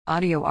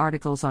Audio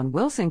articles on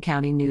Wilson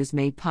County News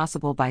made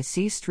possible by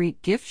C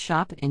Street Gift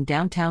Shop in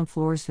downtown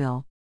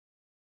Floresville.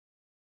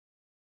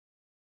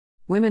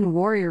 Women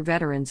Warrior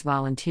Veterans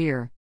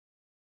volunteer.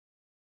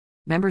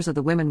 Members of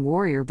the Women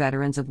Warrior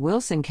Veterans of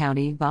Wilson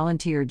County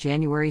volunteered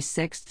January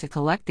 6 to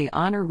collect the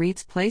honor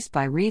wreaths placed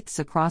by Wreaths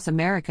Across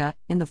America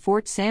in the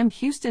Fort Sam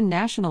Houston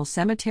National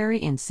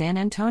Cemetery in San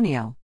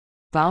Antonio.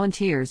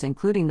 Volunteers,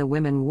 including the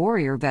Women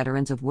Warrior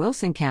Veterans of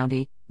Wilson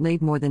County,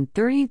 laid more than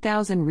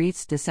 30,000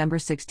 wreaths December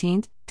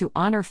 16 to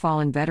honor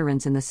fallen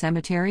veterans in the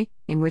cemetery,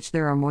 in which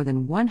there are more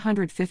than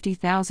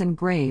 150,000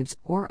 graves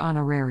or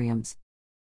honorariums.